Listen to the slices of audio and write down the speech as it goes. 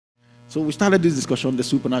So we started this discussion, the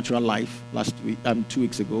supernatural life, 2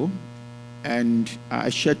 weeks ago, and I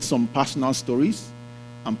shared some personal stories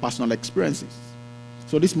and personal experiences.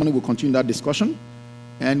 So this morning we'll continue that discussion,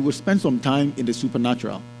 and we'll spend some time in the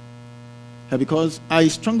supernatural. Because I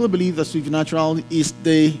strongly believe that supernatural is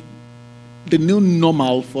the new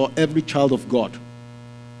normal for every child of God.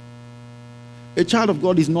 A child of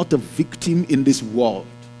God is not a victim in this world.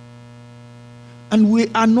 And we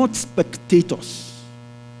are not spectators.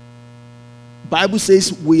 Bible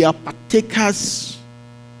says we are partakers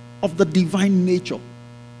of the divine nature.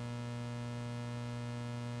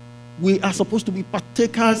 We are supposed to be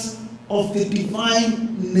partakers of the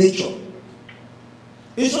divine nature.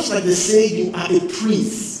 It's just like they say you are a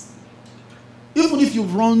prince. Even if you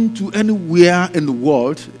run to anywhere in the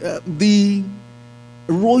world, the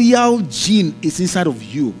royal gene is inside of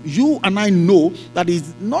you. You and I know that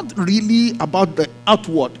it's not really about the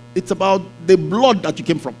outward. It's about the blood that you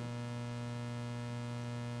came from.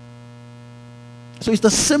 So it's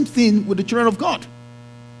the same thing with the children of God.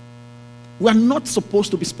 We are not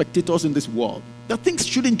supposed to be spectators in this world. The things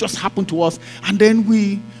shouldn't just happen to us and then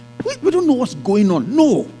we don't know what's going on.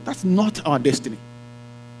 No, that's not our destiny.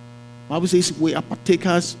 The Bible says we are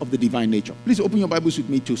partakers of the divine nature. Please open your Bibles with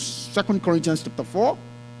me to 2 Corinthians chapter 4,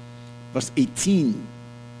 verse 18.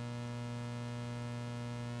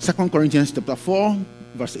 2 Corinthians chapter 4,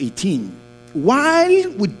 verse 18.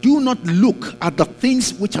 While we do not look at the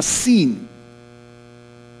things which are seen,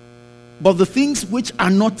 but the things which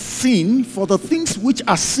are not seen, for the things which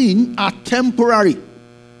are seen are temporary,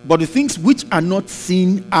 but the things which are not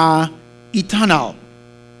seen are eternal.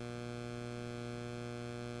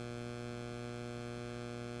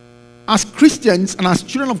 As Christians and as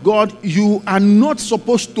children of God, you are not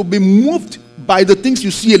supposed to be moved by the things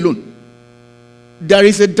you see alone. There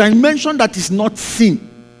is a dimension that is not seen.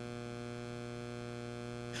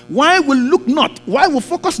 Why we look not, why we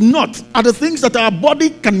focus not at the things that our body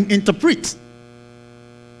can interpret,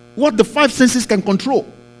 what the five senses can control,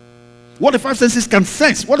 what the five senses can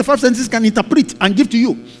sense, what the five senses can interpret and give to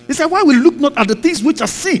you. He said, why we look not at the things which are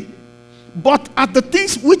seen, but at the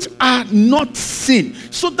things which are not seen.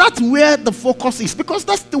 So that's where the focus is, because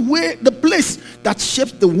that's the place that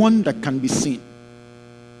shapes the one that can be seen.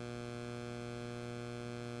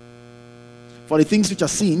 For the things which are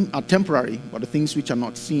seen are temporary, but the things which are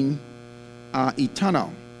not seen are eternal.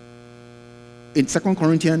 In 2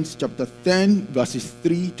 Corinthians chapter 10, verses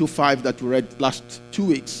 3 to 5 that we read last 2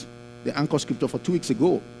 weeks, the anchor scripture for 2 weeks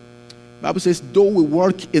ago, the Bible says, though we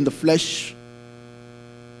work in the flesh,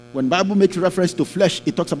 when the Bible makes reference to flesh,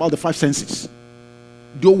 it talks about the five senses.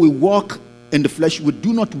 Though we walk in the flesh, we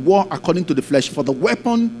do not war according to the flesh, for the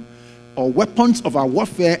weapon or weapons of our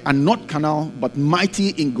warfare are not carnal, but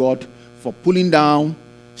mighty in God for pulling down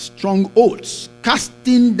strongholds,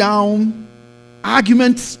 casting down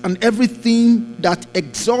arguments and everything that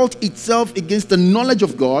exalts itself against the knowledge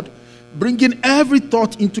of God, bringing every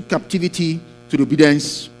thought into captivity to the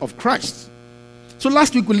obedience of Christ. So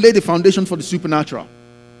last week we laid the foundation for the supernatural,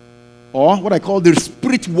 or what I call the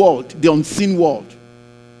spirit world, the unseen world.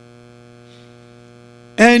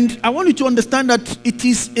 And I want you to understand that it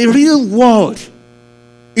is a real world.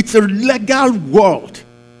 It's a legal world.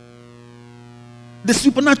 The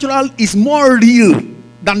supernatural is more real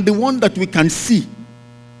than the one that we can see.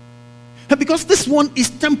 Because this one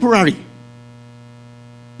is temporary.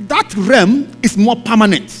 That realm is more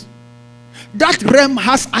permanent. That realm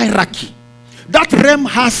has hierarchy. That realm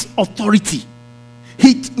has authority.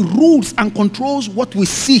 It rules and controls what we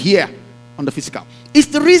see here on the physical. It's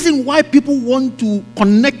the reason why people want to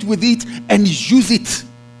connect with it and use it.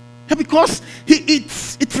 Because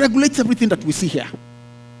it regulates everything that we see here.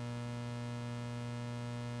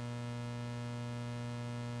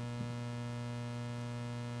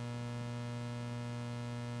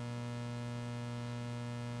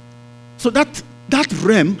 So that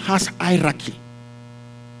realm has hierarchy.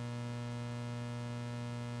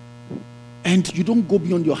 And you don't go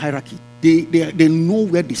beyond your hierarchy. They know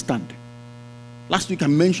where they stand. Last week I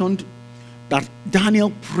mentioned that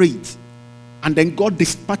Daniel prayed, and then God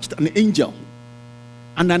dispatched an angel.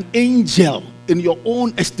 And an angel, in your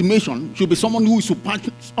own estimation, should be someone who is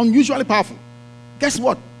unusually powerful. Guess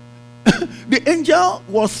what? The angel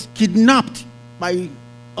was kidnapped by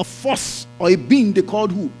a force or a being they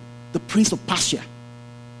called who? The prince of Persia.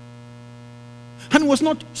 And was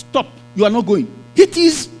not stopped. You are not going. It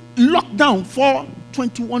is locked down for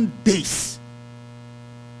 21 days.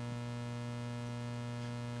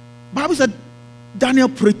 Bible said Daniel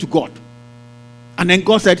prayed to God. And then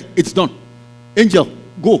God said, it's done. Angel,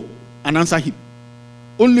 go and answer him.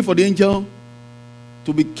 Only for the angel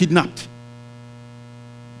to be kidnapped.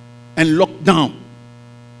 and locked down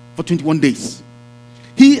for 21 days.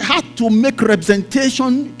 He had to make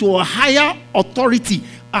representation to a higher authority,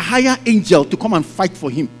 a higher angel, to come and fight for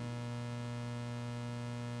him.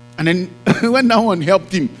 And then when that one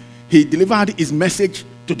helped him, he delivered his message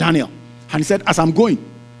to Daniel. And he said, as I'm going,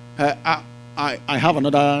 I have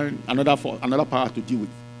another power to deal with.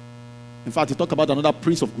 In fact, he talked about another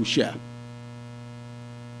prince of Gusher.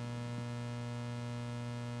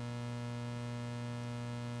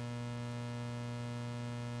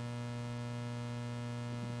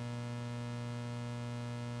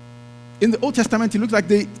 In the Old Testament, it looks like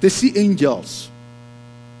they see angels.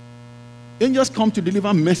 Angels come to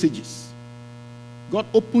deliver messages. God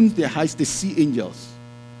opens their eyes, they see angels.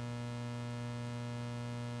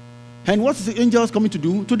 And what is the angels coming to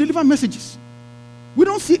do? To deliver messages. We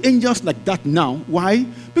don't see angels like that now. Why?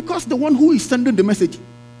 Because the one who is sending the message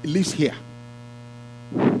lives here.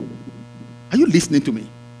 Are you listening to me?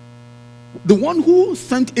 The one who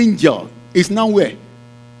sent angel is now where?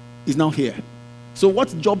 Is now here. So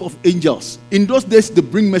what's the job of angels? In those days, they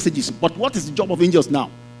bring messages. But what is the job of angels now?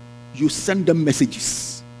 You send them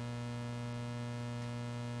messages.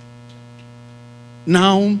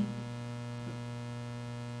 Now,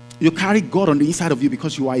 you carry God on the inside of you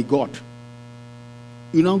because you are a God.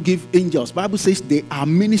 You now give angels. The Bible says they are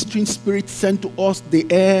ministering spirits sent to us, the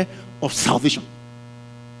heir of salvation.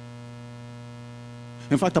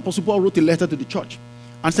 In fact, Apostle Paul wrote a letter to the church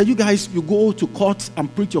and said, you guys, you go to court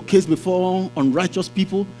and preach your case before unrighteous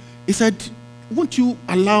people. He said, won't you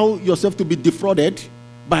allow yourself to be defrauded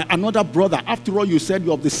by another brother? After all, you said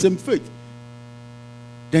you're of the same faith.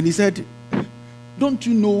 Then he said, don't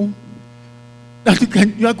you know that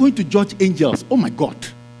you are going to judge angels? Oh my God,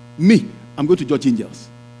 me, I'm going to judge angels.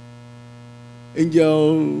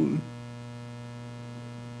 Angel,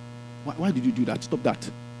 why did you do that? Stop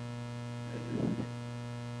that.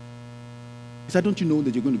 He said, don't you know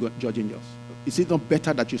that you're going to judge angels? Is it not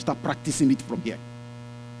better that you start practicing it from here?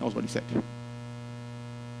 That was what he said.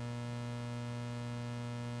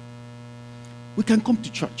 We can come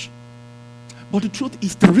to church, but the truth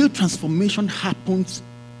is the real transformation happens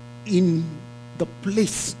in the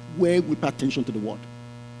place where we pay attention to the word.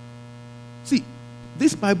 See,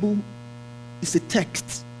 this Bible is a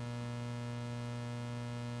text.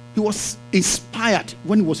 It was inspired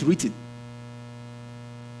when it was written.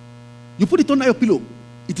 You put it under your pillow,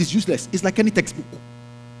 it is useless. It's like any textbook.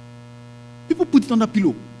 People put it on a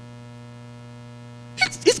pillow.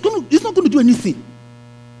 It's not going to do anything.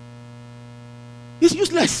 It's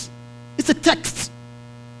useless. It's a text.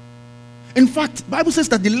 In fact, the Bible says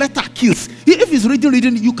that the letter kills. If it's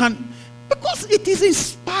reading, you can, because it is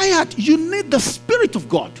inspired. You need the Spirit of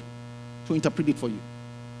God to interpret it for you.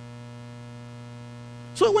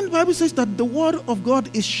 So when the Bible says that the word of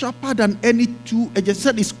God is sharper than any two-edged, it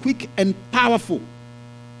said it's quick and powerful.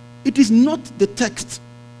 It is not the text.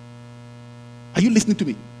 Are you listening to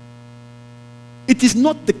me? It is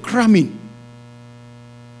not the cramming.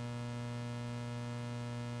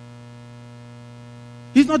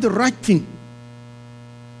 It's not the right thing.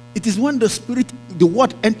 It is when the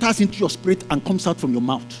word enters into your spirit and comes out from your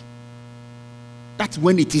mouth. That's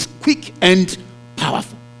when it is quick and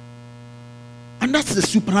powerful. And that's the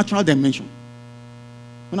supernatural dimension.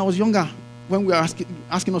 When I was younger, when we were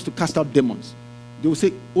asking us to cast out demons, they would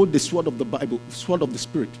say, hold the sword of the Bible, sword of the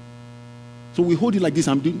Spirit. So we hold it like this.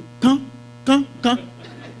 I'm doing, come.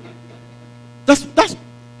 That's.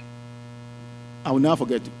 I will never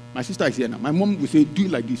forget it. My sister is here now. My mom will say, do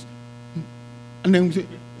it like this. And then we say,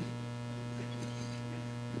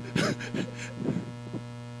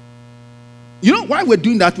 you know why we're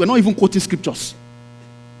doing that? We're not even quoting scriptures.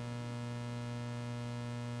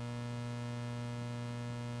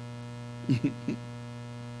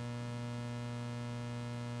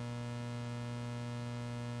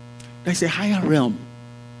 There's a higher realm.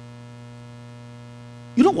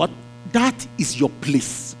 You know what? That is your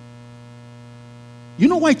place. You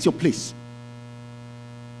know why it's your place?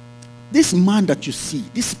 This man that you see,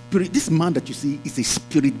 this man that you see is a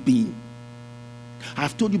spirit being.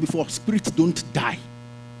 I've told you before, spirits don't die.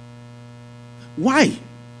 Why?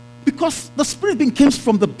 Because the spirit being comes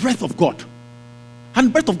from the breath of God. And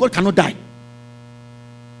the breath of God cannot die.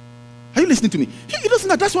 Are you listening to me? He doesn't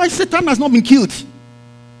know. That's why Satan has not been killed.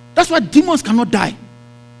 That's why demons cannot die.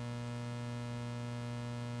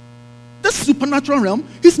 The supernatural realm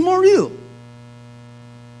is more real.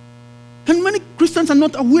 And many Christians are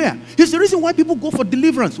not aware. It's the reason why people go for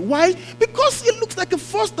deliverance. Why? Because it looks like a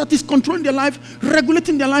force that is controlling their life,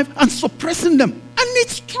 regulating their life, and suppressing them. And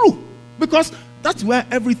it's true. Because that's where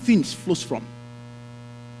everything flows from.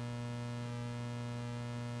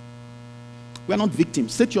 We are not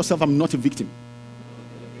victims. Say to yourself, I'm not a victim.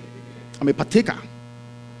 I'm a partaker.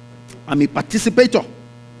 I'm a participator.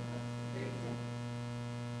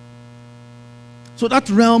 So that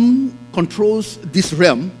realm controls this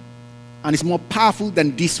realm and is more powerful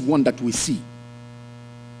than this one that we see.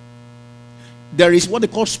 There is what they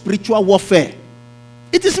call spiritual warfare.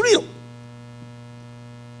 It is real.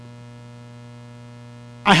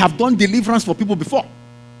 I have done deliverance for people before.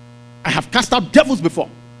 I have cast out devils before.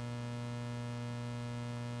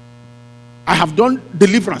 I have done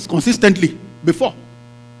deliverance consistently before.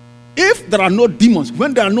 If there are no demons,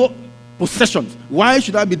 when there are no possessions, why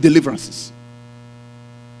should there be deliverances?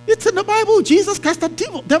 It's in the Bible. Jesus cast out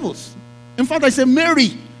devils. In fact, I say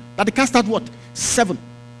Mary, that he cast out what? 7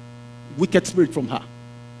 wicked spirits from her.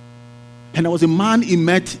 And there was a man he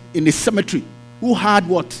met in a cemetery who had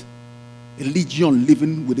what? A legion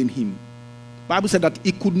living within him. The Bible said that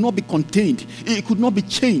he could not be contained. He could not be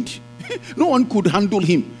chained. No one could handle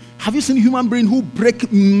him. Have you seen a human being who break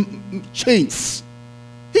chains?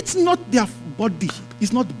 It's not their body.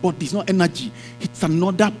 It's not body. It's not energy. It's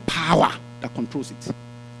another power that controls it.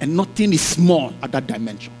 And nothing is small at that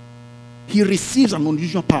dimension. He receives an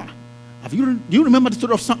unusual power. Do you remember the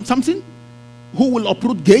story of Samson? Who will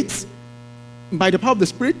uproot gates by the power of the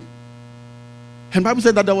Spirit? And the Bible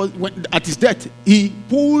said that at his death, he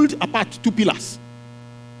pulled apart 2 pillars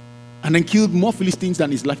and then killed more Philistines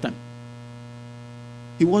than his lifetime.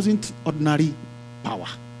 He wasn't ordinary power.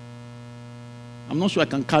 I'm not sure I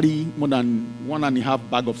can carry more than 1.5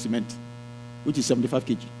 bags of cement, which is 75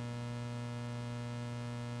 kg.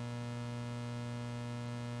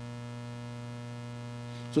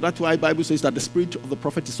 So that's why the Bible says that the spirit of the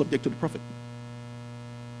prophet is subject to the prophet.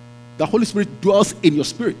 The Holy Spirit dwells in your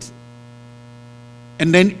spirit.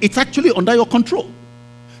 And then it's actually under your control.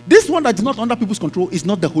 This one that is not under people's control is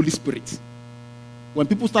not the Holy Spirit. When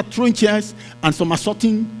people start throwing chairs and some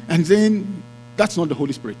assaulting and saying, that's not the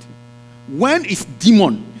Holy Spirit. When it's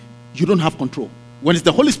demon, you don't have control. When it's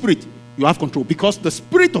the Holy Spirit, you have control because the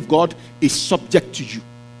Spirit of God is subject to you.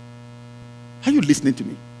 Are you listening to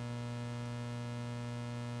me?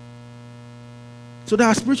 So there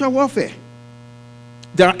are spiritual warfare.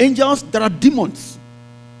 There are angels, there are demons.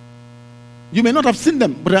 You may not have seen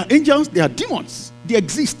them, but there are angels, there are demons. They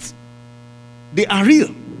exist. They are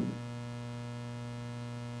real.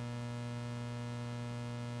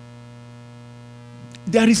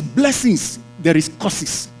 There is blessings, there is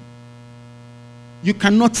curses. You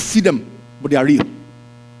cannot see them, but they are real.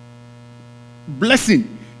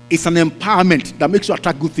 Blessing is an empowerment that makes you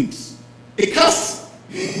attract good things. A curse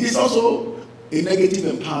is also a negative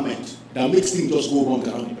empowerment that makes things just go wrong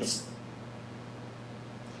around the person.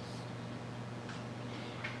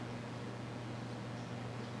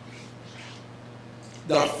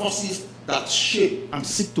 There are forces that shape and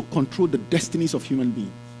seek to control the destinies of human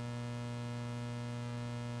beings.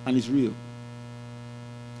 And it's real.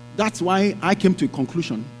 That's why I came to a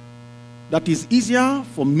conclusion that it's easier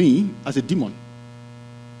for me as a demon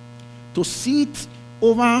to sit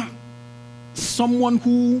over someone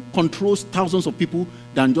who controls thousands of people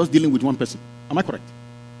than just dealing with one person. Am I correct?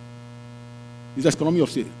 It's the economy of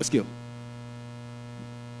scale.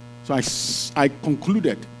 So I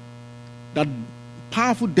concluded that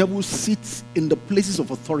powerful devils sit in the places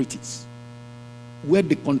of authorities where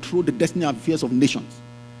they control the destiny and affairs of nations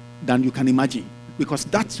than you can imagine, because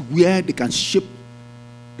that's where they can shape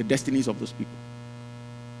the destinies of those people.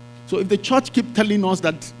 So if the church keeps telling us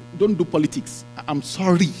that don't do politics, I'm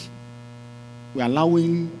sorry. We're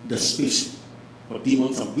allowing the space for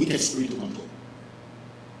demons and wicked spirit to control.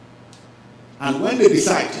 And when they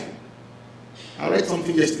decide, I read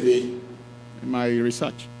something yesterday in my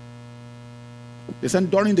research. They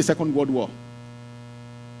said during the Second World War,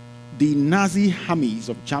 the Nazi armies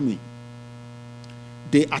of Germany,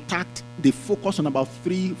 they focused on about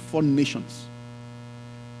 3-4 nations.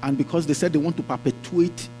 And because they said they want to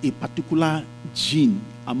perpetuate a particular gene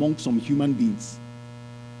among some human beings.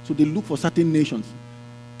 So they look for certain nations.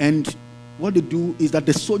 And what they do is that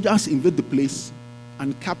the soldiers invade the place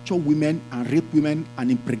and capture women and rape women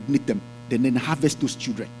and impregnate them. Then harvest those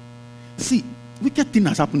children. See, wicked thing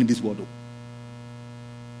has happened in this world.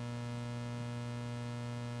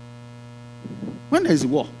 When there is a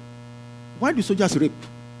war, why do soldiers rape?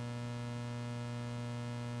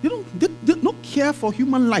 They don't care for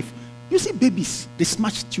human life. You see babies, they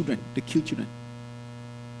smash children, they kill children.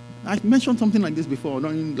 I mentioned something like this before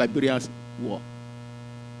during Liberia's war.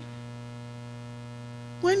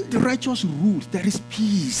 When the righteous rules, there is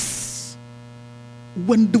peace.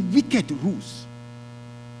 When the wicked rules,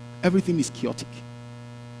 everything is chaotic.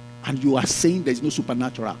 And you are saying there is no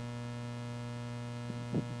supernatural.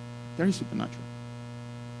 Very supernatural.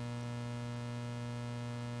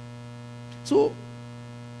 So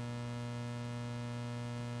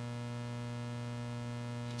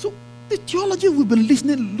the theology we've been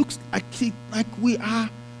listening looks like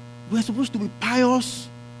we're supposed to be pious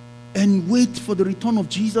and wait for the return of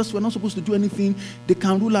Jesus. We're not supposed to do anything. They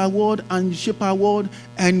can rule our world and shape our world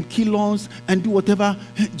and kill us and do whatever.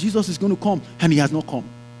 Jesus is going to come, and he has not come.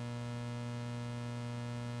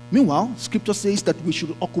 Meanwhile, scripture says that we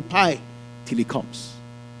should occupy till he comes.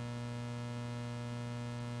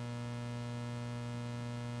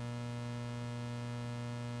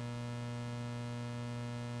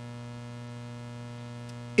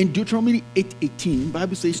 In Deuteronomy 8:18, the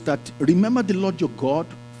Bible says that, remember the Lord your God,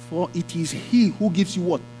 for it is he who gives you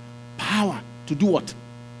what? Power to do what?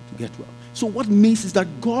 To get well. So what it means is that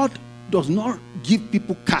God does not give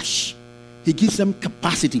people cash. He gives them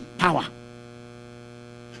capacity, power.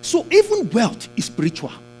 So even wealth is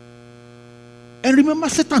spiritual. And remember,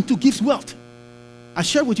 Satan too gives wealth. I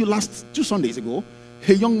shared with you 2 Sundays ago,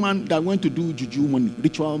 a young man that went to do juju money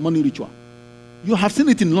ritual. You have seen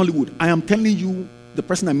it in Nollywood. I am telling you, the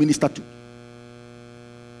person I minister to.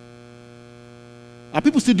 Are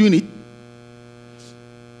people still doing it?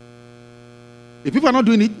 If people are not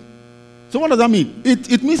doing it, so what does that mean?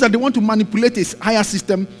 It means that they want to manipulate a higher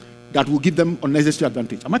system that will give them unnecessary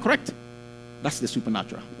advantage. Am I correct? That's the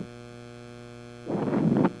supernatural.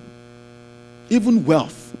 Even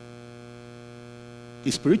wealth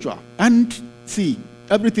is spiritual. And see,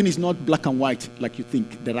 everything is not black and white like you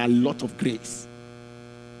think. There are a lot of grays.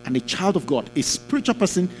 And a child of God, a spiritual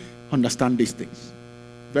person, understands these things.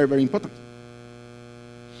 Very, very important.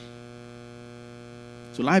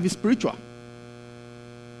 So life is spiritual.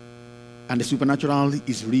 And the supernatural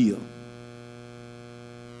is real.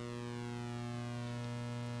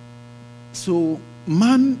 So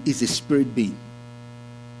man is a spirit being.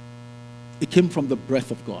 It came from the breath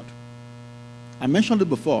of God. I mentioned it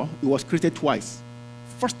before. It was created twice.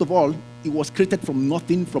 First of all, it was created from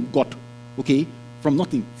nothing, from God. Okay? From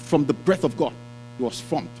nothing, from the breath of God, it was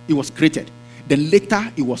formed. It was created. Then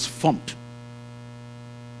later, it was formed.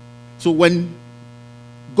 So when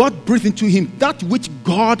God breathed into him that which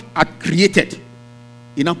God had created,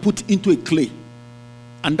 he now put into a clay.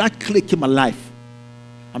 And that clay came alive.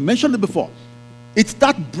 I mentioned it before. It's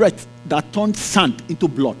that breath that turned sand into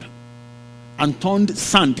blood. And turned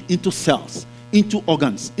sand into cells, into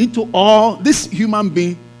organs, into all this human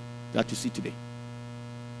being that you see today.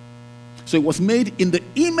 So it was made in the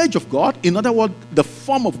image of God, in other words, the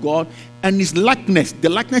form of God, and his likeness. The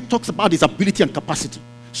likeness talks about his ability and capacity.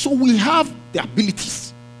 So we have the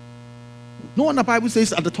abilities. No one, the Bible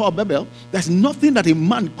says at the Tower of Babel, there's nothing that a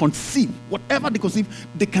man conceive. Whatever they conceive,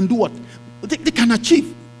 they can do what? They can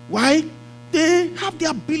achieve. Why? They have the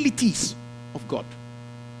abilities of God.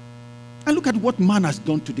 And look at what man has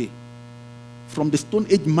done today. From the Stone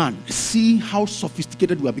Age man, see how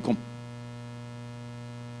sophisticated we have become.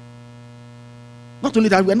 Not only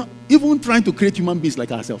that, we are not even trying to create human beings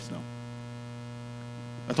like ourselves now.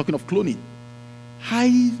 We're talking of cloning.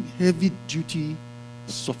 High, heavy-duty,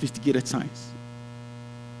 sophisticated science.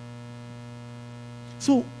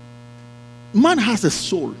 So, man has a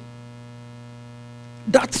soul.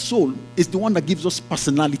 That soul is the one that gives us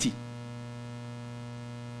personality.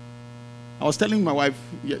 I was telling my wife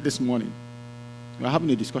this morning, we were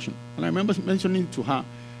having a discussion, and I remember mentioning to her,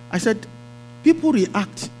 I said, people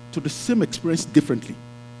react to the same experience differently.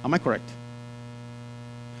 Am I correct?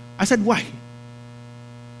 I said, why?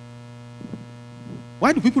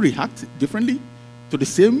 Why do people react differently to the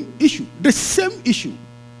same issue? The same issue,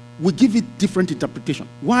 we give it different interpretation.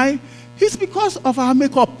 Why? It's because of our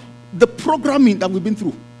makeup, the programming that we've been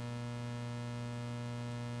through.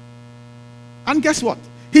 And guess what?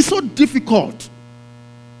 It's so difficult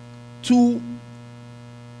to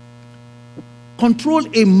control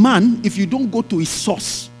a man if you don't go to his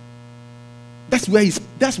source. That's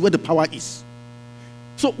where the power is.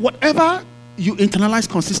 So whatever you internalize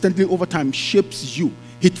consistently over time shapes you.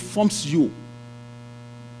 It forms you.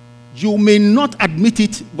 You may not admit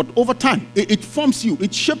it, but over time, it forms you.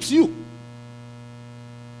 It shapes you.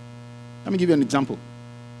 Let me give you an example.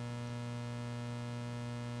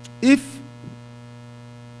 If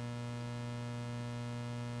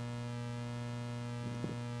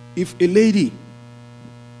a lady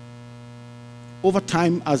over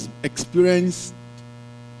time has experienced,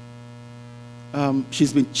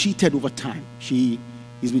 she's been cheated over time. She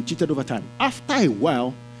has been cheated over time. After a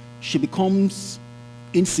while, she becomes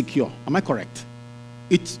insecure. Am I correct?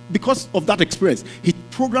 It's because of that experience. It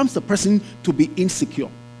programs the person to be insecure.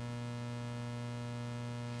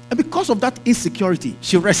 And because of that insecurity,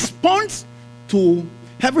 she responds to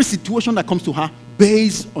every situation that comes to her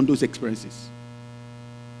based on those experiences.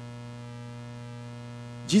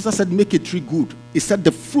 Jesus said, make a tree good. He said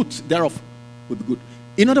the fruit thereof will be good.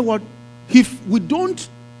 In other words, if we don't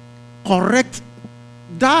correct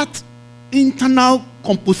that internal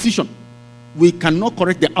composition, we cannot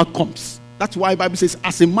correct the outcomes. That's why the Bible says,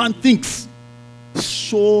 as a man thinks,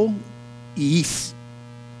 so he is.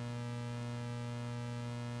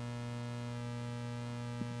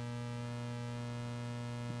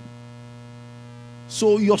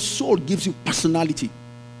 So your soul gives you personality.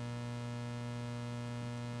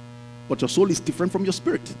 But your soul is different from your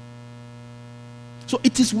spirit. So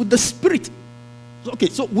it is with the spirit. Okay,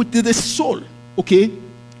 so with the soul, okay,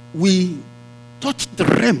 we touch the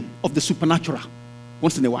realm of the supernatural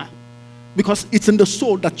once in a while. Because it's in the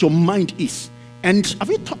soul that your mind is. And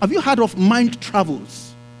have you heard of mind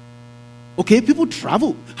travels? Okay, people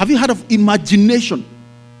travel. Have you heard of imagination?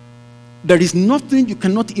 There is nothing you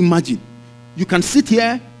cannot imagine. You can sit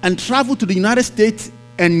here and travel to the United States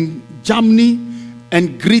and Germany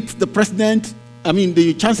and greet the president,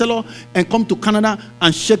 the chancellor, and come to Canada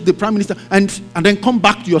and shake the prime minister, and then come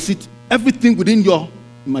back to your seat. Everything within your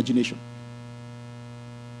imagination.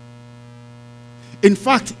 In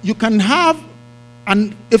fact, you can have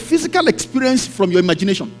a physical experience from your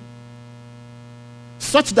imagination,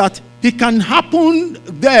 such that it can happen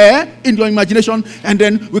there in your imagination, and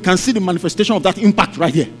then we can see the manifestation of that impact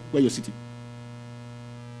right here where you're sitting.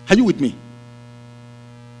 Are you with me?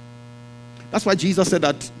 That's why Jesus said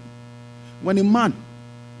that when a man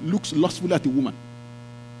looks lustfully at a woman,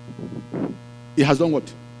 he has done what?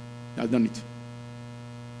 He has done it.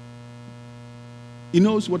 He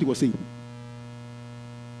knows what he was saying.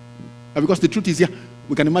 And because the truth is here,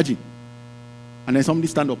 we can imagine. And then somebody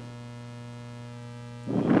stand up.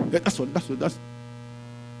 That's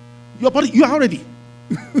your body, you are already.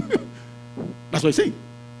 That's what he's saying.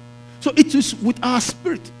 So it is with our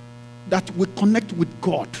spirit that we connect with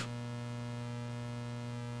God.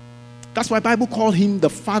 That's why the Bible calls him the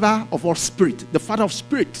father of our spirit, the father of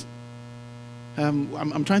spirit.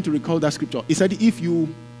 I'm trying to recall that scripture. He said, if you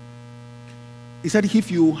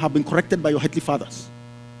have been corrected by your earthly fathers,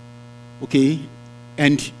 okay,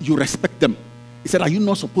 and you respect them, he said, are you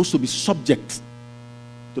not supposed to be subject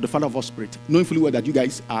to the father of our spirit, knowing fully well that you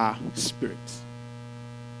guys are spirits?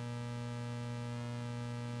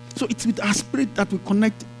 So it's with our spirit that we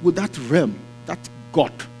connect with that realm, that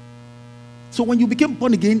God. So when you became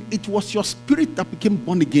born again, it was your spirit that became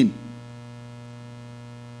born again.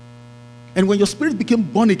 And when your spirit became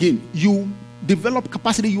born again, you develop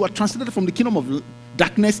capacity. You are translated from the kingdom of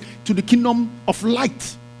darkness to the kingdom of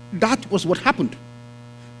light. That was what happened.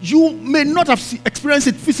 You may not have experienced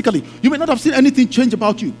it physically. You may not have seen anything change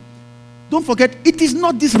about you. Don't forget, it is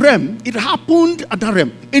not this realm. It happened at that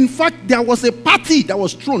realm. In fact, there was a party that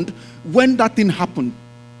was thrown when that thing happened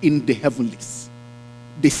in the heavenlies.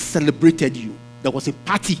 They celebrated you. There was a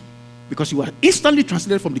party because you were instantly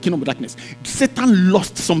translated from the kingdom of darkness. Satan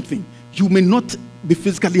lost something. You may not be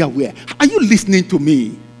physically aware. Are you listening to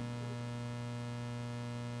me?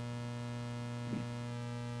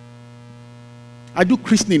 I do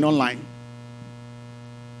christening online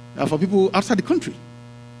for people outside the country.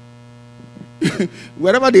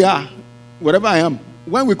 Wherever they are, wherever I am,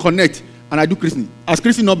 when we connect and I do christening, has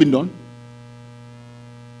christening not been done?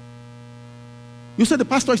 You said the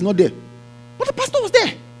pastor is not there. But the pastor was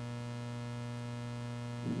there.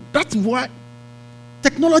 That's why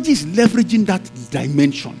technology is leveraging that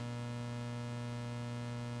dimension.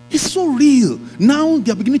 It's so real. Now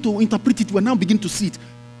they are beginning to interpret it. We're now beginning to see it.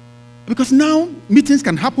 Because now meetings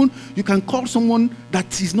can happen. You can call someone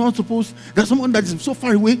that is not supposed, that someone that is so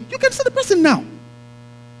far away. You can see the person now.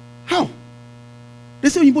 How? They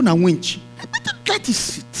say you na winch. That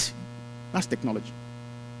is it. That's technology.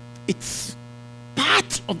 It's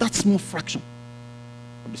part of that small fraction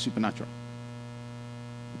of the supernatural.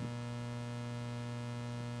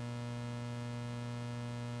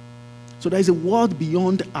 So there is a world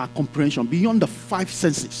beyond our comprehension, beyond the five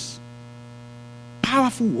senses.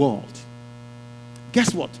 Powerful world.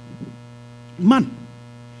 Guess what? Man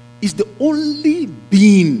is the only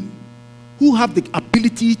being who have the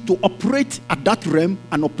ability to operate at that realm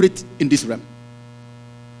and operate in this realm.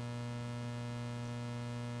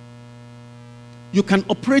 You can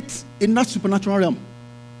operate in that supernatural realm,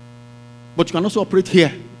 but you can also operate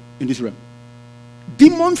here in this realm.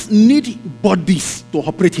 Demons need bodies to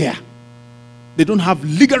operate here. They don't have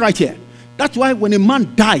legal right here. That's why when a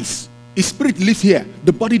man dies, his spirit lives here,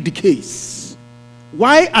 the body decays.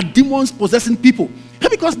 Why are demons possessing people?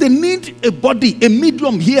 Because they need a body, a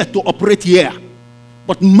medium here to operate here.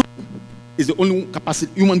 But man is the only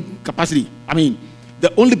capacity, human capacity.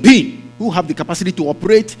 the only being who have the capacity to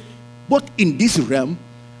operate both in this realm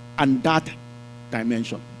and that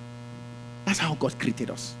dimension. That's how God created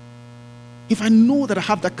us. If I know that I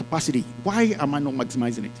have that capacity, why am I not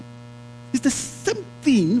maximizing it? It's the same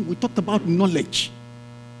thing we talked about knowledge.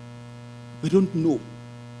 We don't know,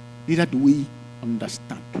 neither do we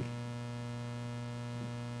understand.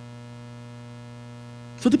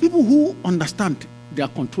 So the people who understand, they are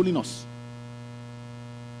controlling us.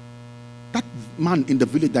 That man in the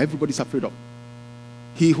village that everybody's afraid of,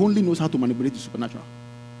 he only knows how to manipulate the supernatural.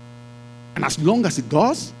 And as long as he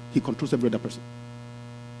does, he controls every other person.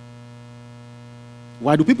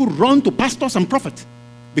 Why do people run to pastors and prophets?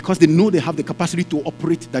 Because they know they have the capacity to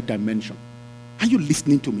operate that dimension. Are you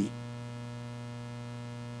listening to me?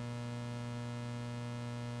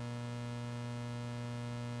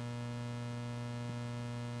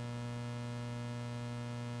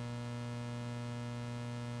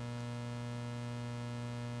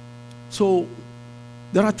 So,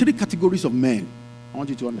 there are three categories of men. I want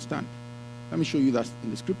you to understand. Let me show you that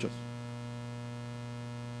in the scriptures.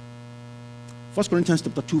 1 Corinthians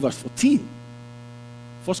chapter 2, verse 14.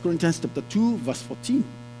 1 Corinthians chapter 2, verse 14.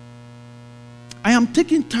 I am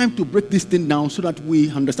taking time to break this thing down so that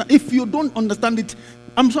we understand. If you don't understand it,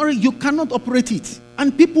 I'm sorry, you cannot operate it.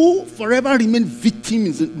 And people forever remain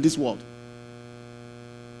victims in this world.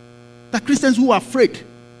 The Christians who are afraid.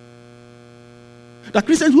 The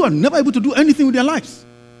Christians who are never able to do anything with their lives.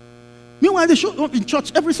 Meanwhile, they show up in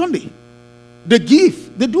church every Sunday. They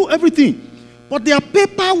give, they do everything. But they are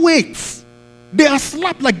paperweights. They are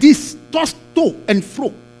slapped like this, tossed to and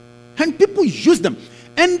fro. And people use them.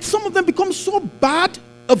 And some of them become so bad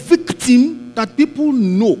a victim that people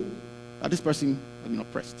know that this person has been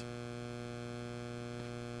oppressed.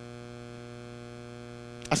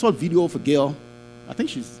 I saw a video of a girl, I think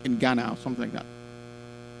she's in Ghana or something like that,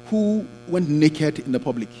 who went naked in the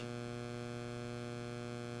public.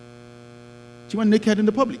 She went naked in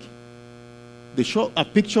the public. They showed her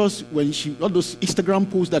pictures when she, all those Instagram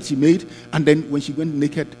posts that she made, and then when she went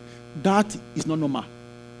naked. That is not normal.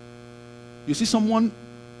 You see someone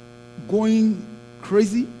going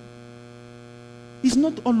crazy? It's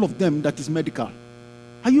not all of them that is medical.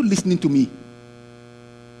 Are you listening to me?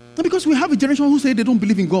 Because we have a generation who say they don't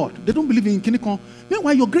believe in God. They don't believe in Kinikon.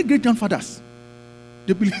 Meanwhile, your great-great-grandfathers,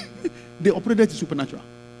 they believe, they operated the supernatural.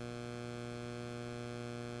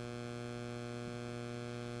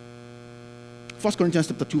 First Corinthians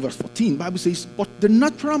chapter 2, verse 14, the Bible says, but the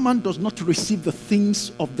natural man does not receive the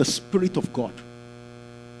things of the Spirit of God.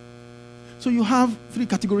 So you have three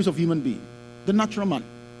categories of human being. The natural man.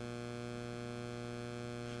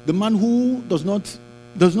 The man who does not,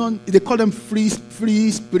 they call them free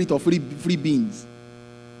spirit or free beings.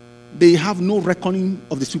 They have no reckoning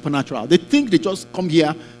of the supernatural. They think they just come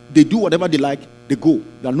here, they do whatever they like, they go.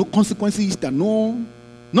 There are no consequences, there are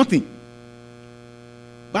nothing.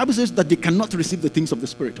 The Bible says that they cannot receive the things of the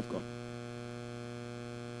Spirit of God.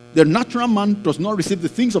 The natural man does not receive the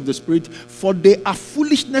things of the Spirit, for they are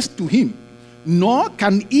foolishness to him. Nor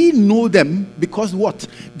can he know them, because what?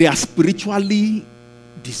 They are spiritually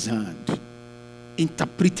discerned,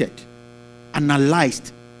 interpreted,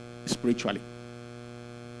 analyzed spiritually.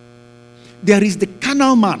 There is the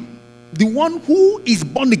carnal man, the one who is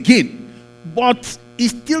born again, but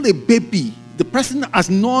is still a baby. The person has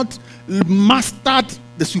not mastered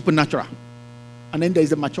the supernatural. And then there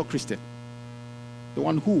is the mature Christian, the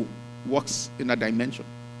one who walks in a dimension.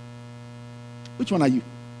 Which one are you?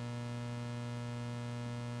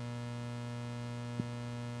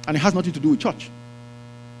 And it has nothing to do with church.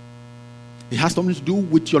 It has something to do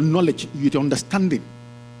with your knowledge, with your understanding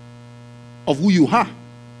of who you are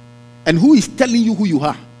and who is telling you who you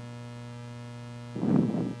are.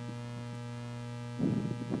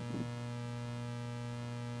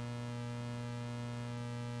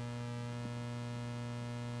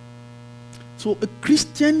 So a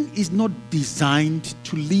Christian is not designed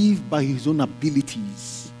to live by his own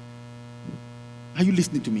abilities. Are you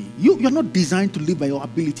listening to me? You are not designed to live by your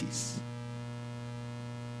abilities.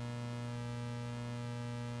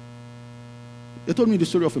 They told me the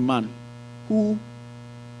story of a man who,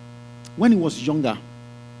 when he was younger,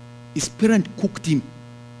 his parents cooked him.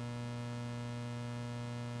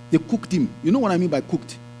 They cooked him. You know what I mean by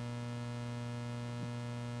cooked?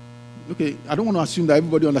 Okay, I don't want to assume that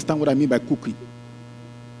everybody understands what I mean by cooking.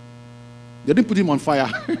 They didn't put him on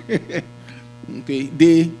fire. Okay,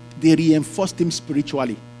 they reinforced him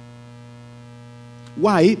spiritually.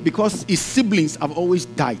 Why? Because his siblings have always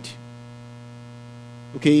died.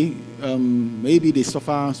 Okay, maybe they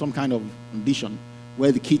suffer some kind of condition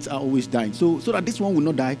where the kids are always dying. So that this one will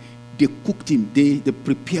not die, they cooked him, they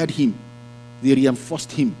prepared him They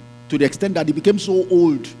reinforced him to the extent that he became so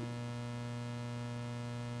old,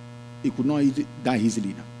 he could not die easily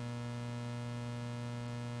now.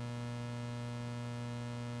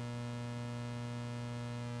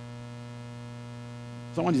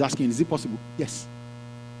 Someone is asking, is it possible? Yes.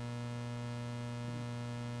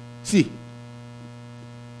 See,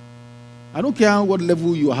 I don't care what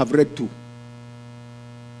level you have read to.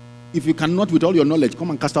 If you cannot, with all your knowledge,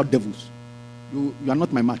 come and cast out devils, you are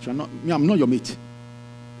not my match. I'm not your mate.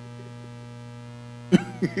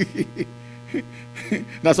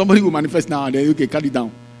 Now somebody will manifest now and then, okay, cut it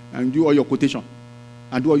down and do all your quotation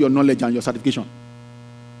and do all your knowledge and your certification.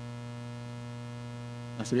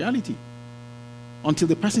 That's the reality. Until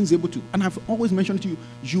the person is able to. And I've always mentioned to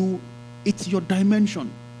you, it's your dimension.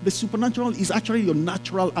 The supernatural is actually your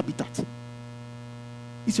natural habitat.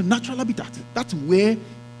 It's your natural habitat. That's where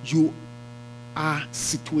you are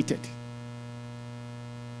situated.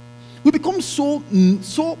 We become so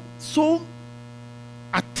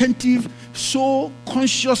attentive, so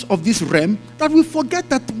conscious of this realm that we forget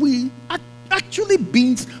that we are actually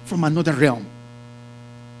beings from another realm.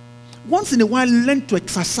 Once in a while, learn to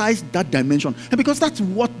exercise that dimension. And because that's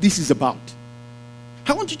what this is about.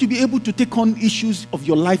 I want you to be able to take on issues of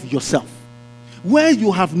your life yourself, where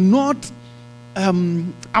you have not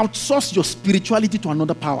outsourced your spirituality to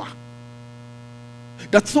another power.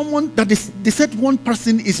 That they said one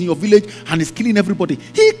person is in your village and is killing everybody.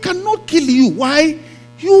 He cannot kill you. Why?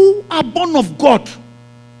 You are born of God.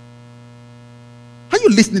 Are you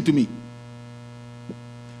listening to me?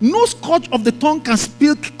 No scourge of the tongue can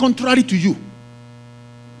speak contrary to you.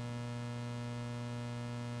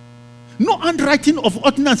 No handwriting of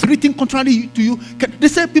ordinance written contrary to you. They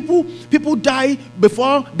say people die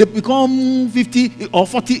before they become 50 or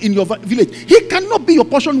 40 in your village. He cannot be your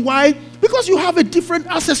portion. Why? Because you have a different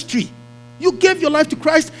ancestry. You gave your life to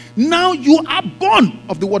Christ. Now you are born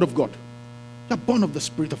of the Word of God. You are born of the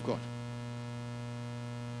Spirit of God.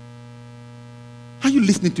 Are you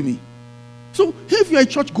listening to me? So if you're a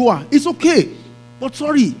church goer, it's okay. But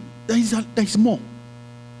sorry, there is more.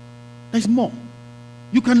 There is more.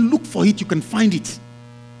 You can look for it, you can find it.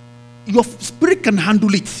 Your spirit can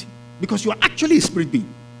handle it because you are actually a spirit being.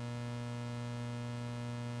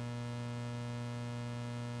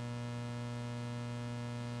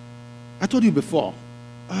 I told you before,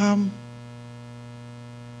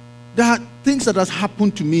 there are things that has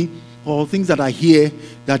happened to me or things that I hear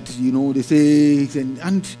that, they say,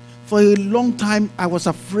 and for a long time, I was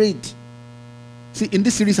afraid. See, in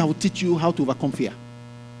this series, I will teach you how to overcome fear.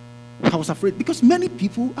 I was afraid because many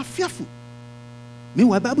people are fearful.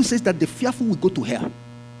 Meanwhile, the Bible says that the fearful will go to hell.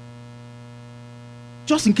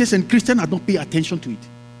 Just in case a Christian has not paid attention to it.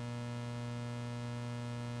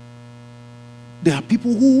 There are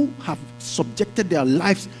people who have subjected their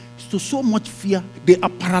lives to so much fear, they are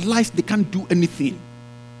paralyzed, they can't do anything.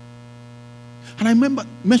 And I remember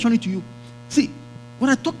mentioning to you, see, when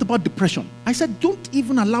I talked about depression, I said, don't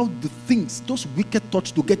even allow the things, those wicked thoughts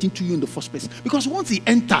to get into you in the first place. Because once it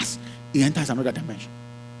enters another dimension.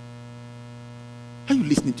 Are you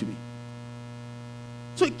listening to me?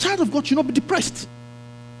 So a child of God should not be depressed.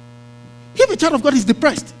 If a child of God is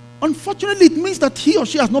depressed, unfortunately, it means that he or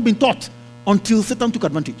she has not been taught until Satan took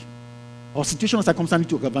advantage. Or situation or circumstance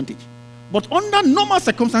took advantage. But under normal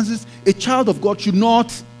circumstances, a child of God should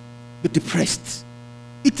not be depressed.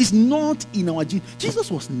 It is not in our gene.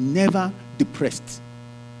 Jesus was never depressed.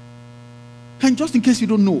 And just in case you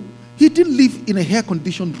don't know, he didn't live in a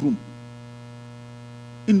air-conditioned room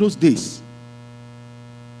in those days.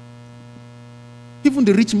 Even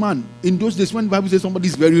the rich man in those days, when the Bible says somebody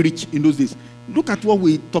is very rich in those days, look at what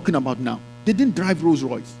we're talking about now. They didn't drive Rolls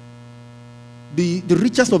Royce. The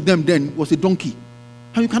richest of them then was a donkey.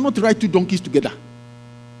 And you cannot ride two donkeys together.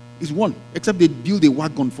 It's one, except they build a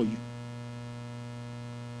wagon for you.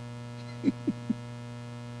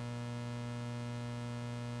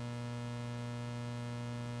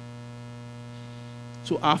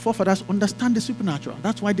 So our forefathers understand the supernatural.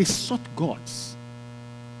 That's why they sought gods.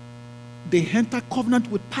 They entered covenant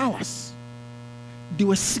with powers. They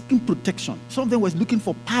were seeking protection. Some of them were looking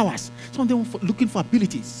for powers. Some of them were looking for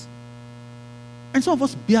abilities. And some of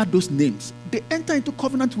us bear those names. They enter into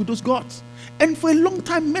covenant with those gods. And for a long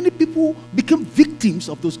time, many people became victims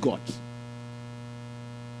of those gods.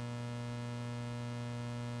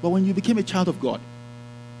 But when you became a child of God,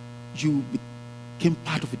 you became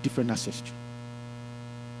part of a different ancestry.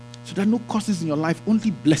 So there are no curses in your life,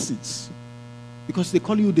 only blessings. Because they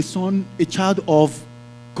call you the son, a child of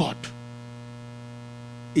God.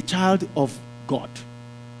 A child of God.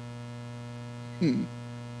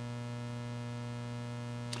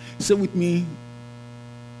 Say with me,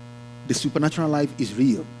 The supernatural life is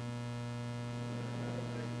real.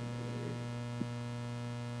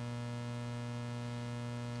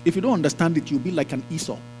 If you don't understand it, you'll be like an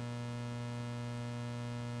Esau.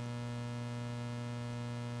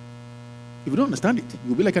 If you don't understand it,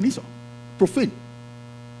 you'll be like an Esau. Profane.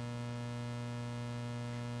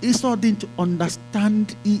 Esau didn't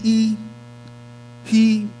understand. He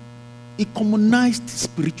communized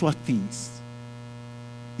spiritual things.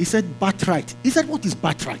 He said, birthright. He said, what is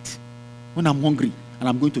birthright? When I'm hungry and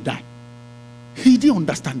I'm going to die. He didn't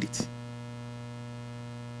understand it.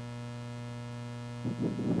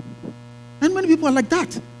 And many people are like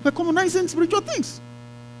that. We're communizing spiritual things.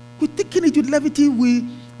 We're taking it with levity.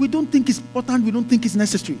 We don't think it's important. We don't think it's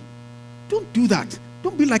necessary. Don't do that.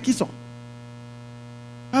 Don't be like Esau.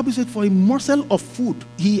 The Bible said, for a morsel of food,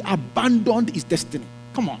 he abandoned his destiny.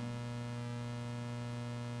 Come on.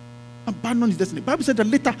 Abandoned his destiny. The Bible said that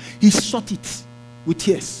later he sought it with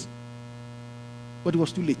tears. But it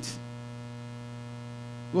was too late.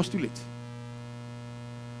 It was too late.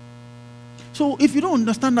 So if you don't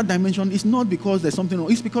understand that dimension, it's not because there's something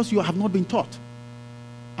wrong. It's because you have not been taught.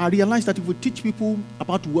 I realize that if we teach people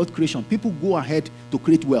about wealth creation, people go ahead to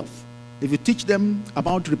create wealth. If you teach them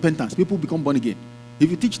about repentance, people become born again.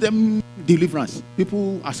 If you teach them deliverance,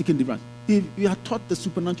 people are seeking deliverance. If you are taught the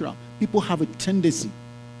supernatural, people have a tendency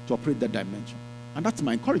to operate that dimension. And that's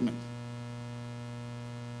my encouragement.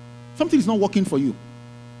 Something is not working for you.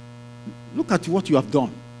 Look at what you have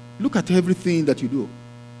done. Look at everything that you do.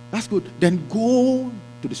 That's good. Then go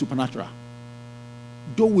to the supernatural.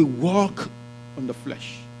 Though we walk on the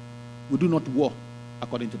flesh, we do not walk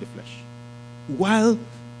according to the flesh. While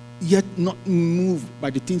yet not moved by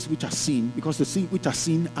the things which are seen, because the things which are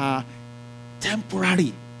seen are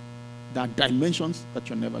temporary. There are dimensions that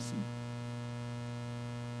you'll never see.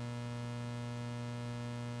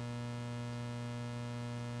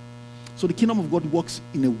 So the kingdom of God works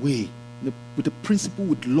in a way, with a principle,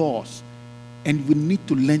 with laws, and we need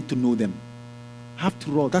to learn to know them.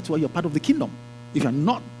 After all, that's why you're part of the kingdom. If you're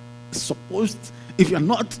not supposed, if you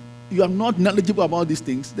are not knowledgeable about these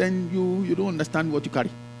things, then you don't understand what you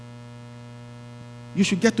carry. You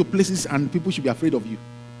should get to places and people should be afraid of you.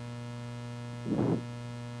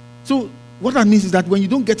 So what that means is that when you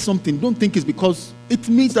don't get something, don't think it's because it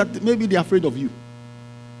means that maybe they're afraid of you.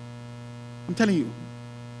 I'm telling you.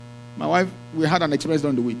 My wife, we had an experience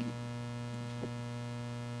during the week.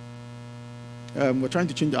 We're trying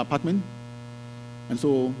to change the apartment. And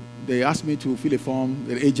so they asked me to fill a form,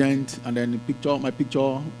 the agent, and then my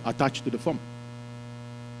picture attached to the form.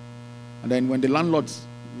 And then when the landlords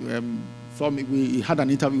saw me, he had an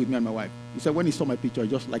interview with me and my wife. He said when he saw my picture, he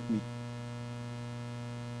just liked me.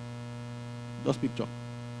 Just picture.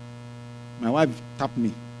 My wife tapped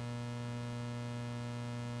me.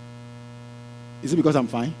 Is it because I'm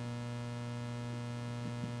fine?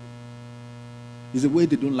 It's the way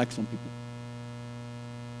they don't like some people.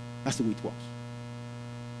 That's the way it works.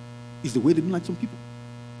 It's the way they don't like some people.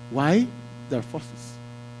 Why? There are forces.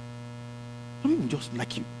 Some people just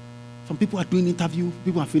like you. Some people are doing interview,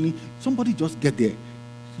 people are feeling, somebody just get there.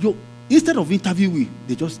 Instead of interviewing,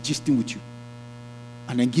 they just gisting with you.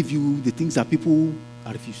 And then give you the things that people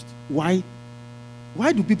are refused. Why?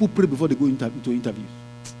 Why do people pray before they go to interviews?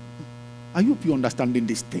 I hope you're understanding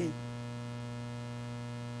this thing.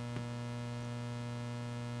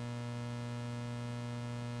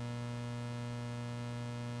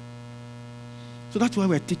 So that's why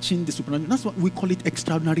we're teaching the supernatural. That's why we call it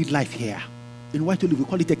extraordinary life here. In WhiteOlive, we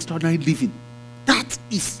call it extraordinary living. That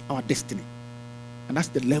is our destiny. And that's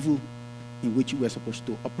the level in which we're supposed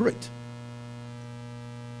to operate.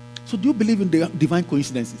 So do you believe in the divine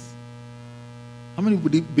coincidences? How many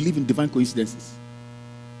believe in divine coincidences?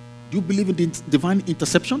 Do you believe in the divine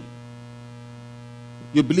interception?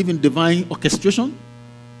 You believe in divine orchestration?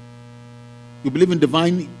 You believe in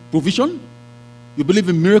divine provision? You believe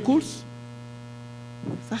in miracles?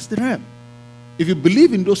 That's the realm. If you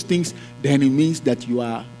believe in those things, then it means that you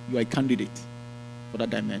are a candidate for that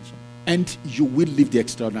dimension. And you will live the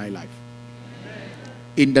extraordinary life.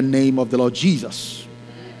 In the name of the Lord Jesus.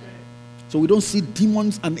 So we don't see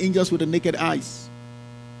demons and angels with the naked eyes.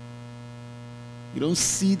 You don't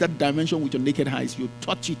see that dimension with your naked eyes. You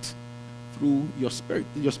touch it through your spirit.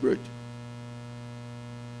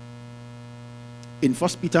 In 1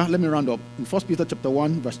 Peter, let me round up. In 1 Peter chapter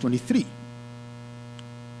 1, verse 23.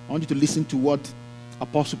 I want you to listen to what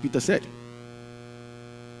Apostle Peter said.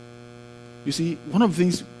 You see, one of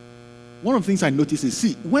the things I notice is,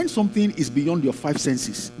 see, when something is beyond your five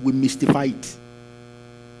senses, we mystify it.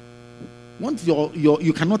 Once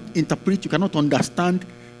you cannot interpret, you cannot understand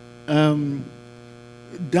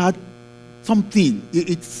that something,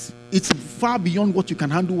 it's it's far beyond what you can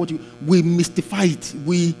handle. We mystify it.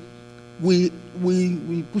 We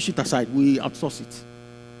push it aside. We outsource it.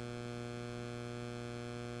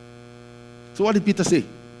 So what did Peter say?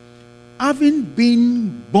 Having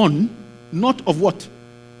been born, not of what?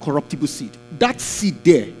 Corruptible seed. That seed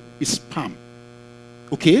there is sperm.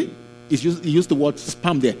 Okay? He used the word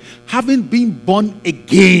sperm there. Having been born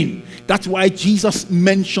again. That's why Jesus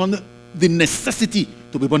mentioned the necessity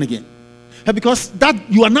to be born again. Because that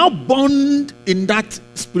you are now born in that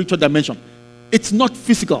spiritual dimension. It's not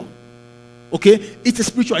physical. Okay? It's a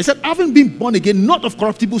spiritual. He said, having been born again, not of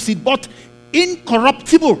corruptible seed, but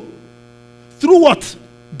incorruptible. Through what?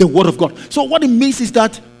 The word of God. So what it means is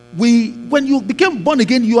that when you became born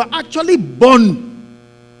again, you are actually born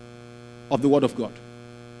of the word of God.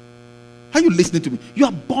 Are you listening to me? You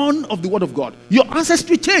are born of the word of God. Your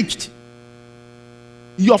ancestry changed.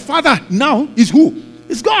 Your father now is who?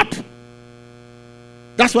 Is God.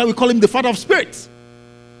 That's why we call him the Father of spirits.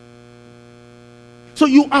 So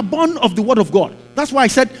you are born of the word of God. That's why I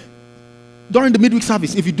said during the midweek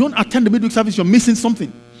service, if you don't attend the midweek service, you're missing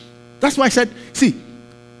something. That's why I said, see,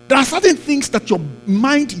 there are certain things that your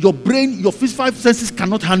mind, your brain, your physical senses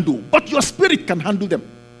cannot handle, but your spirit can handle them.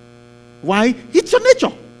 Why? It's your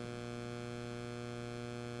nature.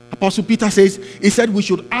 Apostle Peter says, he said we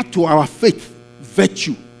should add to our faith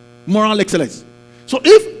virtue, moral excellence. So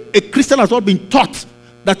if a Christian has not been taught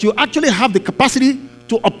that you actually have the capacity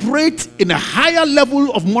to operate in a higher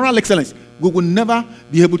level of moral excellence, we will never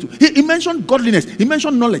be able to. He mentioned godliness. He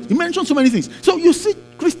mentioned knowledge. He mentioned so many things. So you see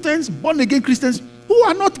Christians, born again Christians, who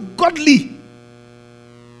are not godly.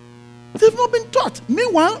 They've not been taught.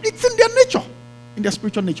 Meanwhile, it's in their nature, in their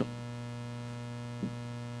spiritual nature.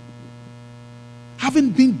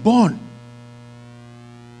 Having been born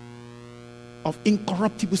of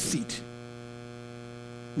incorruptible seed.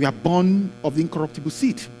 We are born of the incorruptible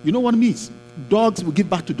seed. You know what it means? Dogs will give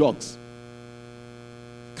back to dogs.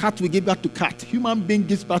 Cat will give back to cat. Human being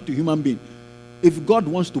gives back to human being. If God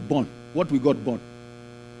wants to born, what will God born?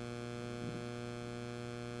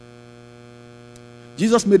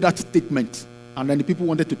 Jesus made that statement, and then the people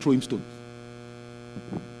wanted to throw him stones.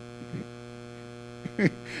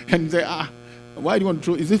 And they say, why do you want to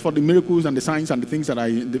throw? Is this for the miracles and the signs and the things that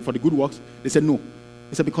for the good works? They said, no.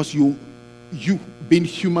 They said, because you being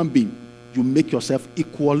human being, you make yourself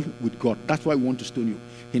equal with God. That's why we want to stone you.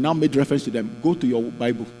 He now made reference to them. Go to your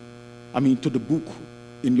Bible. To the book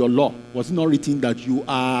in your law. Was it not written that you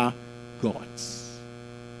are gods?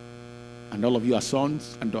 And all of you are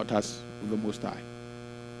sons and daughters of the Most High.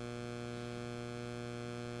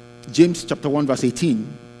 James chapter 1 verse 18.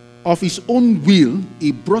 Of his own will,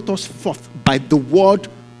 he brought us forth by the word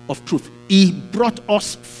of truth. He brought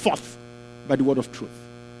us forth by the word of truth.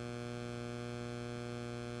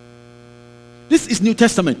 This is New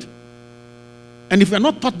Testament. And if we are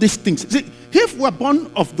not taught these things, see, if we are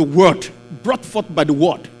born of the word, brought forth by the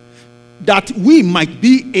word, that we might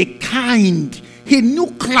be a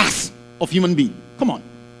new class of human being. Come on.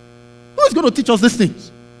 Who is going to teach us these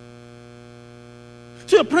things?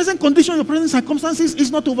 So your present condition, your present circumstances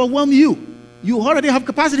is not to overwhelm you. You already have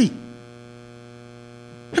capacity.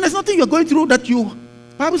 And there's nothing you're going through that the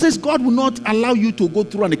Bible says God will not allow you to go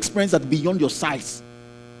through an experience that's beyond your size.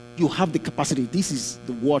 You have the capacity. This is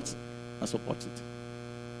the word that supports it.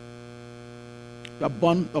 You are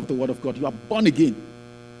born of the word of God. You are born again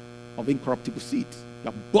of incorruptible seed. You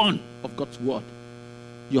are born of God's word.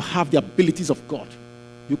 You have the abilities of God.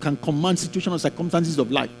 You can command situational circumstances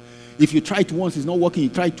of life. If you try it once, it's not working. You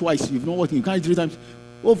try it twice, it's not working. You try it 3 times.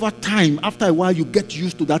 Over time, after a while, you get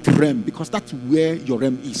used to that realm because that's where your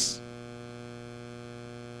realm is.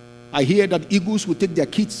 I hear that eagles will take their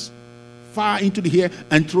kids far into the air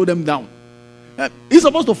and throw them down. He's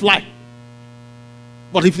supposed to fly.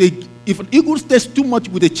 But if an eagle stays too much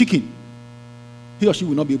with a chicken, he or she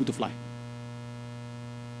will not be able to fly.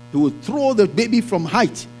 He will throw the baby from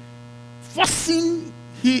height, forcing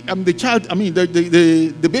the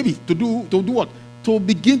baby to do what? To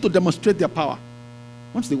begin to demonstrate their power.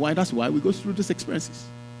 Once in a while, that's why we go through these experiences.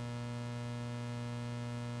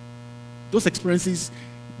 Those experiences,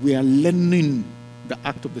 we are learning the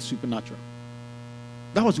act of the supernatural.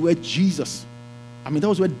 That was where that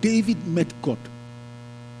was where David met God.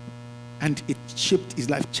 And it shaped his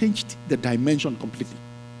life, changed the dimension completely.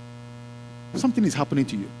 Something is happening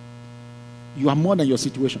to you. You are more than your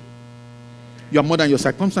situation. You are more than your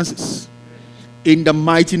circumstances. In the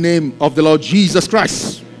mighty name of the Lord Jesus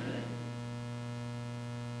Christ.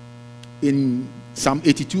 In Psalm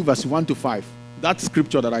 82 verse 1 to 5, that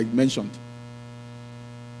scripture that I mentioned.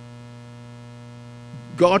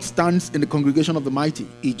 God stands in the congregation of the mighty.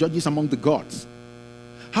 He judges among the gods.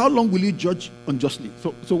 How long will you judge unjustly?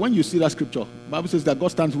 So when you see that scripture, the Bible says that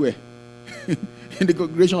God stands where? In the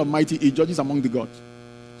congregation of mighty, he judges among the gods.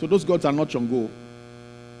 So those gods are not Chongo,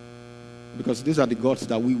 because these are the gods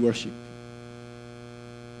that we worship.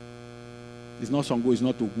 It's not Chongo, it's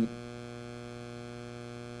not Ogun.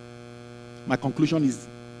 My conclusion is,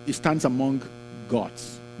 it stands among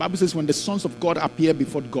gods. The Bible says when the sons of God appear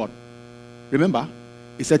before God, remember,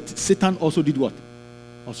 it said Satan also did what?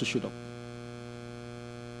 Also showed up.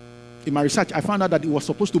 In my research, I found out that it was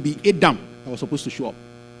supposed to be Adam that was supposed to show up.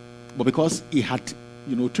 But because he had,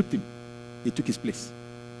 tripped him, he took his place.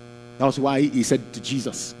 That was why he said to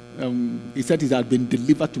Jesus, he said, it had been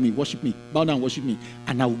delivered to me, worship me, bow down, worship me,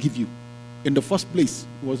 and I will give you. In the first place,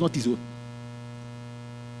 it was not his own.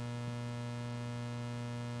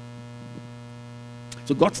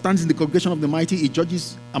 So God stands in the congregation of the mighty, he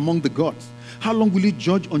judges among the gods. How long will you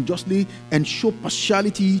judge unjustly and show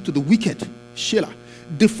partiality to the wicked? Sheila,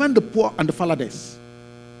 defend the poor and the fatherless.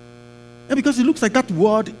 And because it looks like that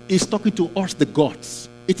word is talking to us, the gods.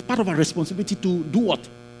 It's part of our responsibility to do what?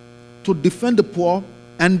 To defend the poor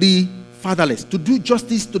and the fatherless, to do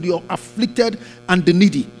justice to the afflicted and the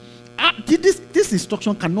needy. This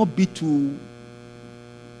instruction cannot be to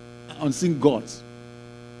unseen gods.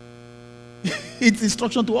 It's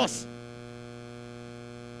instruction to us.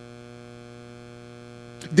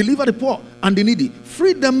 Deliver the poor and the needy.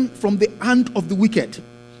 Free them from the hand of the wicked.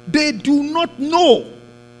 They do not know,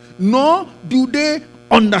 nor do they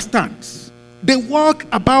understand. They walk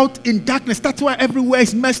about in darkness. That's why everywhere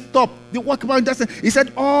is messed up. They walk about in darkness. He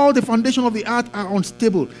said, all the foundation of the earth are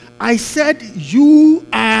unstable. I said, you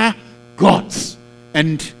are gods.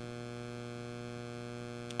 And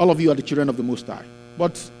all of you are the children of the Most High.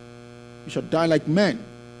 But you shall die like men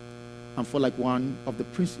and fall like one of the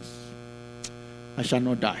princes. I shall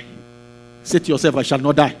not die. Say to yourself, I shall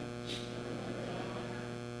not die.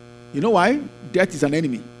 You know why? Death is an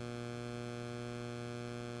enemy.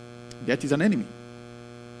 Death is an enemy.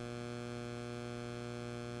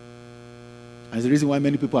 And it's the reason why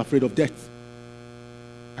many people are afraid of death.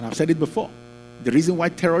 And I've said it before. The reason why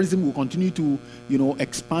terrorism will continue to,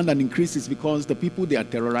 expand and increase is because the people they are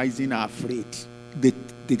terrorizing are afraid. The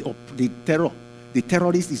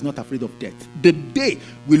terrorist is not afraid of death. The day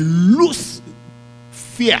we lose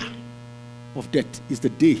fear of death is the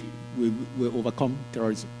day we will overcome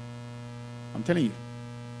terrorism. I'm telling you.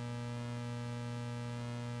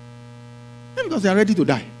 And because they are ready to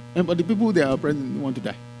die. But the people they are present want to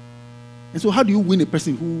die. And so how do you win a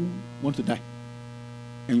person who wants to die?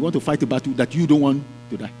 And you want to fight a battle that you don't want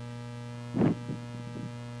to die?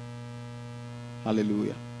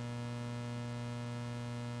 Hallelujah.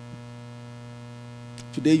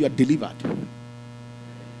 Today you are delivered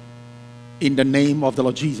in the name of the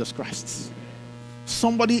Lord Jesus Christ.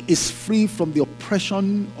 Somebody is free from the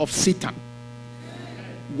oppression of Satan.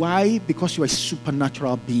 Why? Because you are a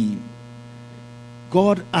supernatural being.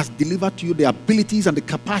 God has delivered to you the abilities and the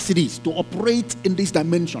capacities to operate in this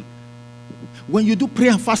dimension. When you do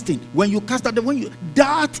prayer and fasting, when you cast out,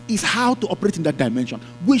 that is how to operate in that dimension.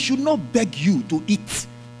 We should not beg you to eat,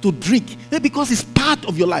 to drink, because it's part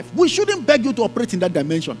of your life. We shouldn't beg you to operate in that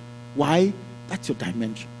dimension. Why? That's your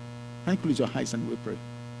dimension. Can you close your eyes and we pray?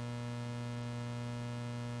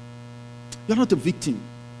 You're not a victim.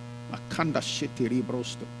 You're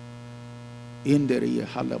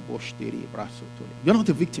not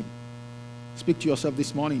a victim. Speak to yourself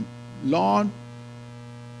this morning. Lord,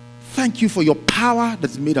 thank you for your power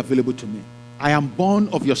that's made available to me. I am born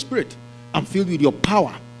of your spirit. I'm filled with your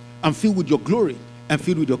power. I'm filled with your glory. I'm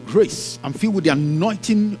filled with your grace. I'm filled with the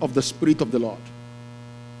anointing of the Spirit of the Lord.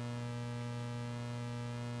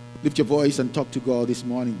 Lift your voice and talk to God this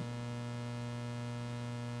morning.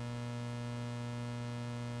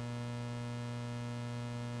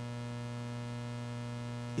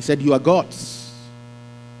 He said, you are gods.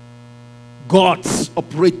 Gods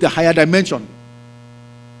operate the higher dimension.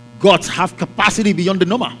 Gods have capacity beyond the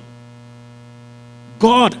normal.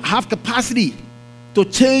 God have capacity to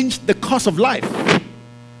change the course of life.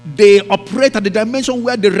 They operate at the dimension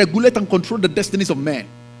where they regulate and control the destinies of men.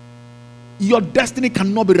 Your destiny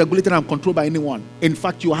cannot be regulated and controlled by anyone. In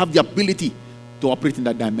fact, you have the ability to operate in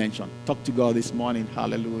that dimension. Talk to God this morning.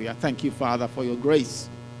 Hallelujah. Thank you, Father, for your grace.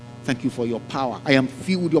 Thank you for your power. I am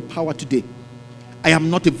filled with your power today. I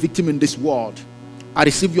am not a victim in this world. I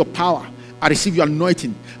receive your power. I receive your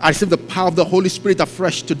anointing. I receive the power of the Holy Spirit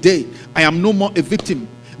afresh today. I am no more a victim.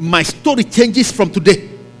 My story changes from today.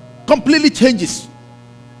 Completely changes.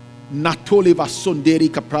 Natole vasonderi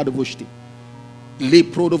kapradovoshti. Le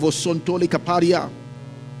prodovosontole kaparia.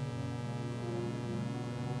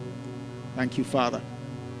 Thank you, Father.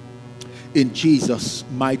 In Jesus'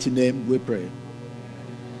 mighty name we pray.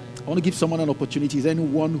 I want to give someone an opportunity. Is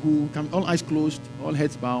anyone who can, all eyes closed, all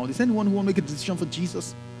heads bowed, is anyone who want to make a decision for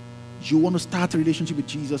Jesus? You want to start a relationship with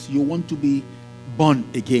Jesus? You want to be born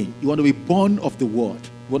again? You want to be born of the Word?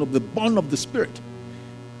 You want to be born of the Spirit?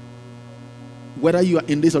 Whether you are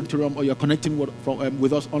in this auditorium or you are connecting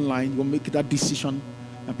with us online, you will make that decision.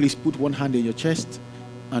 And please put one hand in your chest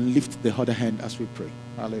and lift the other hand as we pray.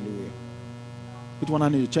 Hallelujah. Put one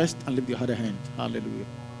hand in your chest and lift the other hand. Hallelujah.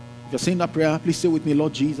 If you're saying that prayer, please say with me,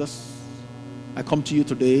 Lord Jesus, I come to you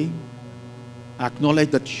today. I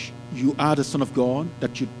acknowledge that you are the Son of God,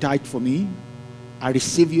 that you died for me. I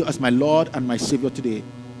receive you as my Lord and my Savior today.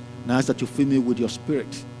 And I ask that you fill me with your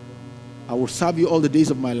Spirit. I will serve you all the days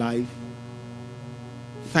of my life.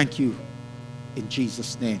 Thank you in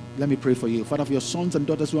Jesus' name. Let me pray for you. Father, for your sons and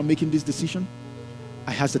daughters who are making this decision,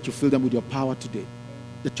 I ask that you fill them with your power today,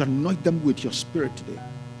 that you anoint them with your Spirit today,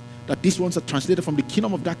 that these ones are translated from the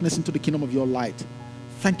kingdom of darkness into the kingdom of your light.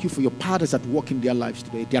 Thank you for your power that's at work in their lives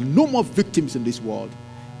today. There are no more victims in this world.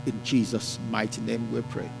 In Jesus' mighty name we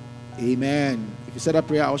pray. Amen. If you said that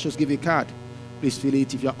prayer, I'll just give you a card. Please fill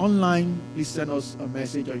it. If you're online, please send us a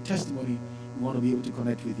message or a testimony. We want to be able to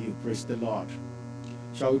connect with you. Praise the Lord.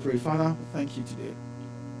 Shall we pray? Father, thank you today.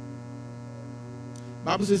 The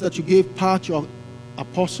Bible says that you gave power to your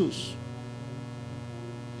apostles.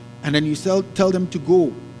 And then you tell them to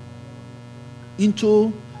go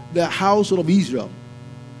into the household of Israel.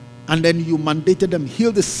 And then you mandated them,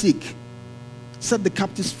 heal the sick, set the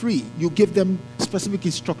captives free. You gave them specific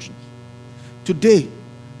instructions. Today,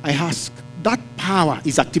 I ask, that power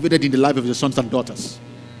is activated in the life of your sons and daughters.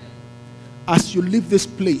 As you leave this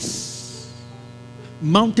place,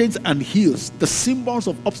 mountains and hills, the symbols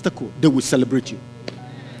of obstacle, they will celebrate you.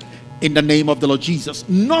 In the name of the Lord Jesus.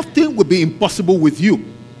 Nothing will be impossible with you.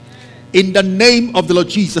 In the name of the Lord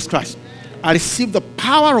Jesus Christ. I receive the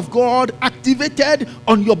power of God activated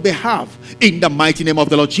on your behalf in the mighty name of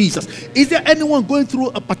the Lord Jesus. Is there anyone going through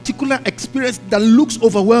a particular experience that looks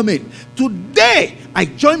overwhelming? Today, I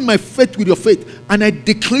join my faith with your faith and I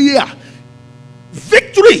declare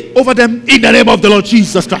victory over them in the name of the Lord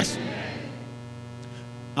Jesus Christ.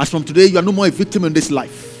 As from today, you are no more a victim in this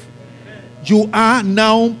life. You are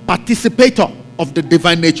now participator of the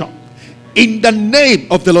divine nature. In the name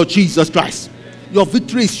of the Lord Jesus Christ. Your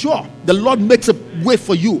victory is sure. The Lord makes a way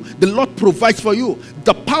for you. The Lord provides for you.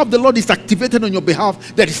 The power of the Lord is activated on your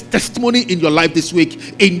behalf. There is testimony in your life this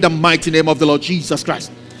week in the mighty name of the Lord Jesus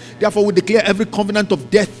Christ. Therefore, we declare every covenant of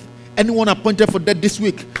death, anyone appointed for death this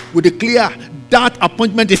week, we declare that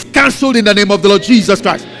appointment is cancelled in the name of the Lord Jesus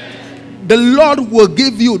Christ. The Lord will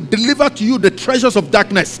deliver to you the treasures of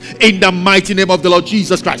darkness in the mighty name of the Lord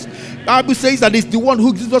Jesus Christ. The Bible says that it's the one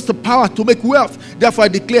who gives us the power to make wealth. Therefore, I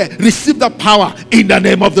declare, receive that power in the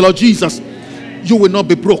name of the Lord Jesus. You will not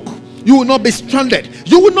be broke. You will not be stranded.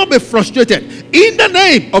 You will not be frustrated. In the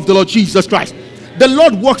name of the Lord Jesus Christ. The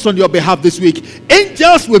Lord works on your behalf this week.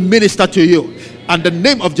 Angels will minister to you. And the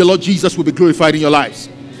name of the Lord Jesus will be glorified in your lives.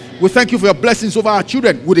 We thank you for your blessings over our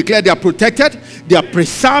children. We declare they are protected, they are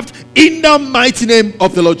preserved in the mighty name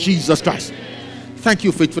of the Lord Jesus Christ. Thank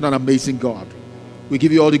you, faithful and amazing God. We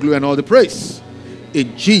give you all the glory and all the praise.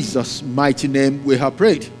 In Jesus' mighty name we have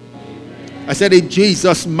prayed. I said in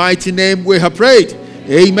Jesus' mighty name we have prayed.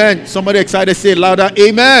 Amen. Somebody excited, say louder,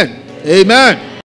 amen. Amen.